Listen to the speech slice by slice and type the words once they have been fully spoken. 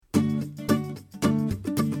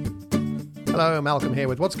Hello, Malcolm here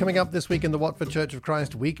with what's coming up this week in the Watford Church of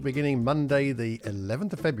Christ week, beginning Monday, the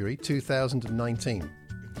 11th of February, 2019.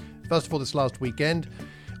 First of all, this last weekend,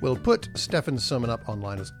 we'll put Stefan's sermon up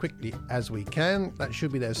online as quickly as we can. That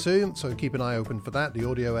should be there soon, so keep an eye open for that. The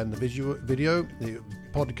audio and the video, the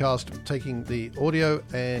podcast taking the audio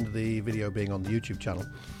and the video being on the YouTube channel.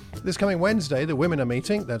 This coming Wednesday, the women are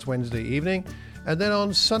meeting. That's Wednesday evening. And then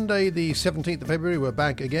on Sunday, the 17th of February, we're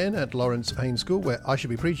back again at Lawrence Haynes School, where I should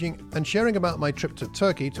be preaching and sharing about my trip to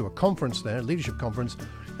Turkey to a conference there, a leadership conference,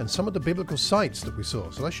 and some of the biblical sites that we saw.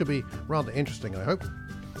 So that should be rather interesting, I hope.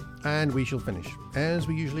 And we shall finish, as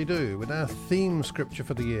we usually do, with our theme scripture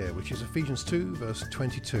for the year, which is Ephesians 2, verse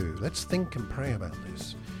 22. Let's think and pray about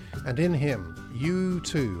this. And in him, you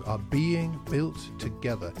too are being built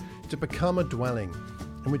together to become a dwelling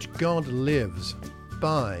in which God lives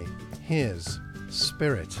by his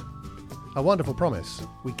Spirit. A wonderful promise.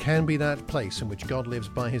 We can be that place in which God lives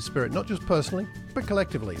by his Spirit, not just personally, but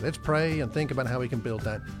collectively. Let's pray and think about how we can build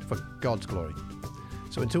that for God's glory.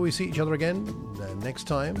 So until we see each other again next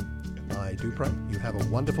time, I do pray you have a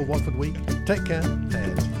wonderful Watford week. Take care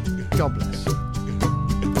and God bless.